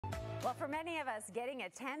Well, for many of us, getting a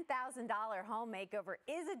 $10,000 home makeover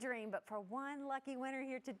is a dream, but for one lucky winner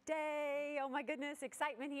here today, oh my goodness,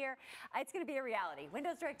 excitement here. It's going to be a reality.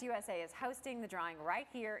 Windows Direct USA is hosting the drawing right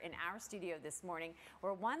here in our studio this morning,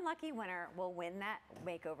 where one lucky winner will win that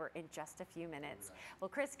makeover in just a few minutes. Well,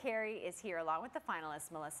 Chris Carey is here along with the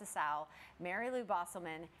finalists, Melissa Sowell, Mary Lou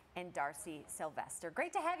Bosselman, and Darcy Sylvester.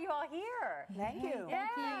 Great to have you all here. Thank you.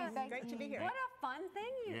 Yeah. Thank you. Great to be here. What a fun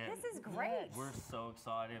thing. This is great. Yeah, we're so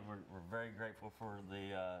excited. We're very grateful for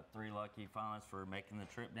the three lucky finalists for making the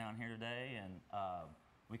trip down here today, and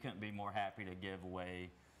we couldn't be more happy to give away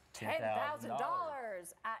 $10,000.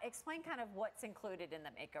 Explain kind of what's included in the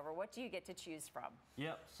makeover. What do you get to choose from?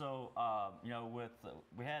 Yep. So you know,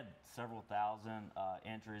 we had several thousand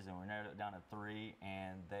entries, and we narrowed it down to three,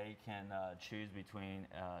 and they can choose between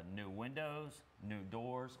new windows, new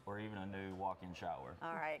doors, or even a new walk-in shower.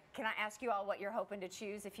 All right. Can I ask you all what you're hoping to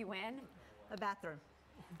choose if you win? A bathroom.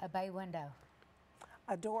 A bay window.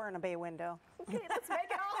 A door and a bay window. Okay, let's make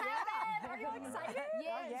it all happen. Are you excited?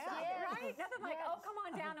 Yes, yes. Right? Nothing like, oh, come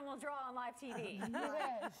on down and we'll draw on live TV.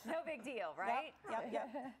 Yes. No big deal, right?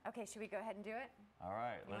 Yep. Okay, should we go ahead and do it? All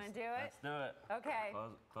right. You want to do it? Let's do it. Okay.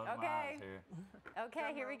 Close my eyes here.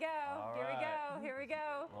 Okay, here we go. All Here we right. go. Here we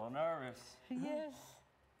go. A little nervous. Yes.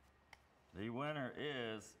 The winner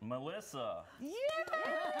is Melissa. Yeah.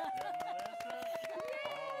 Melissa.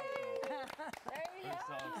 There you We're go.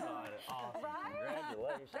 so excited. Awesome. Right?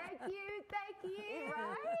 Congratulations. Thank you. Thank you.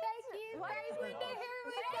 Right? Thank you. Bay window. Here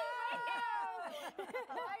we go.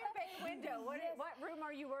 Why a bay window? What room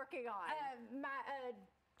are you working on? My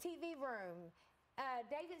TV room.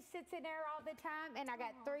 David sits in there all the time, and I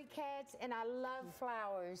got 3 cats, and I love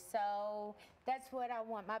flowers, so that's what I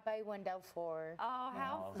want my bay window for. Oh,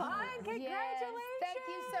 how Awesome. fun. Congratulations. Yes, thank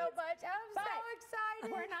you so much. I'm so But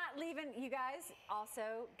excited. we're not leaving. You guys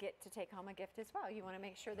also get to take home a gift as well. You want to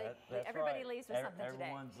make sure that That's everybody right. leaves with something today.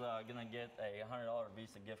 Everyone's going to get a $100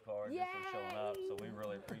 Visa gift card just for showing up, so we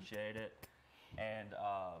really appreciate it. And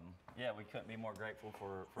yeah, we couldn't be more grateful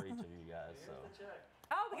for each of you guys. So.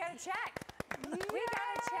 Oh, we got a check. We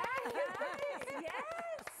got a check, guys.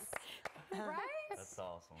 Yes. Right? That's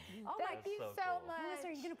awesome. Oh, Thank you so so cool. much. Melissa,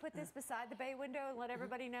 are you going to put this beside the bay window and let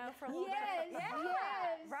everybody know for a little Yes, bit? Yeah.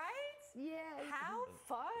 yes. Right? Yes. How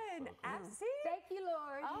fun. So cool. See? Thank you,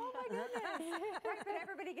 Lord. Oh my goodness. Right, but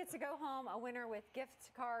everybody gets to go home a winner with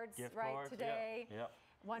gift cards Gift right cards, today. Yep.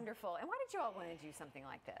 Wonderful. And why did you all want to do something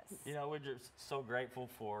like this? You know, we're just so grateful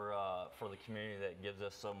for the community that gives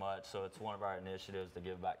us so much. So it's one of our initiatives to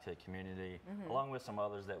give back to the community, along with some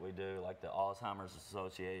others that we do, like the Alzheimer's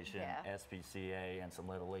Association, Yeah. SPCA, and some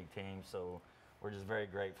Little League teams. So we're just very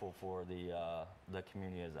grateful for the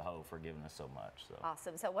community as a whole for giving us so much. So.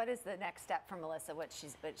 Awesome. So what is the next step for Melissa? What's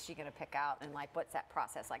she going to pick out, and like what's that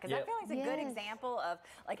process like? Because I Yep. feel like it's a good Yes. example of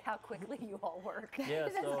like how quickly you all work. Yeah,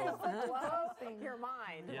 so Blow your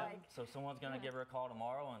mind. yeah, Like, so someone's going to give her a call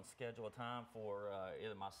tomorrow and schedule a time for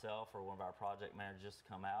either myself or one of our project managers just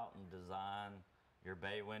to come out and design your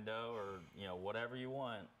bay window or whatever you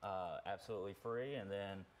want, absolutely free, and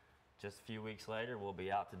then just a few weeks later we'll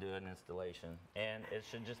be out to do an installation, and it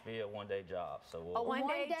should just be a one-day job. So we'll one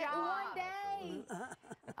day job. One day.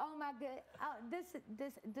 Oh my God! Oh,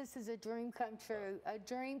 this is a dream come true. A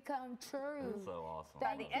dream come true. It's so awesome.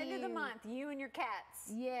 By the end of the you. month, you and your cats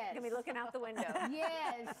Yes. gonna be looking out the window.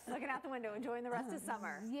 Yes. Looking out the window, enjoying the rest of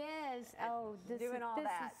summer. Yes. Oh, Doing all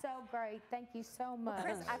that. is so great. Thank you so much.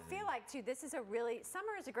 Chris, I feel like too, this is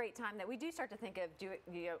summer is a great time that we do start to think of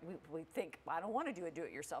we think, well, I don't want to do a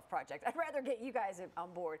do-it-yourself project. I'd rather get you guys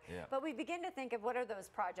on board. Yeah. But we begin to think of what are those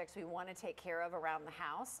projects we want to take care of around the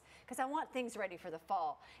house, because I want things ready for the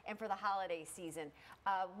fall and for the holiday season.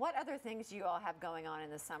 What other things do you all have going on in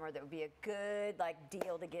the summer that would be a good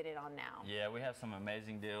deal to get in on now? Yeah, we have some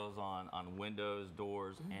amazing deals on windows,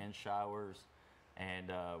 doors, and showers.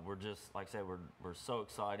 And we're just, like I said, we're so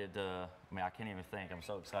excited to, I can't even think. I'm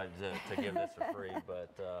so excited to give this for free.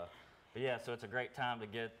 But yeah, so it's a great time to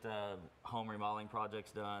get home remodeling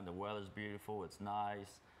projects done. The weather's beautiful. It's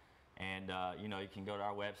nice. And, you can go to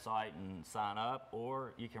our website and sign up,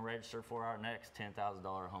 or you can register for our next $10,000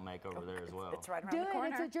 home makeover there as well. It's right around Do the it.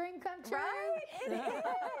 corner. It's a dream come true. Right? It is.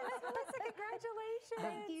 Melissa, congratulations.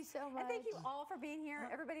 Thank you so much. And thank you all for being here.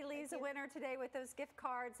 Everybody leaves a winner today with those gift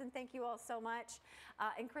cards, and thank you all so much.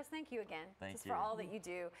 And Chris, thank you again Thank just you. for all that you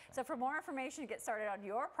do. So for more information to get started on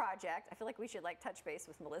your project, I feel like we should touch base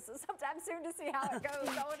with Melissa sometime soon to see how it goes.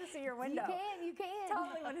 I want to see your window. You can.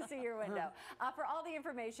 Totally want to see your window. For all the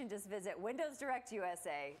information, just visit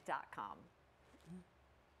windowsdirectusa.com.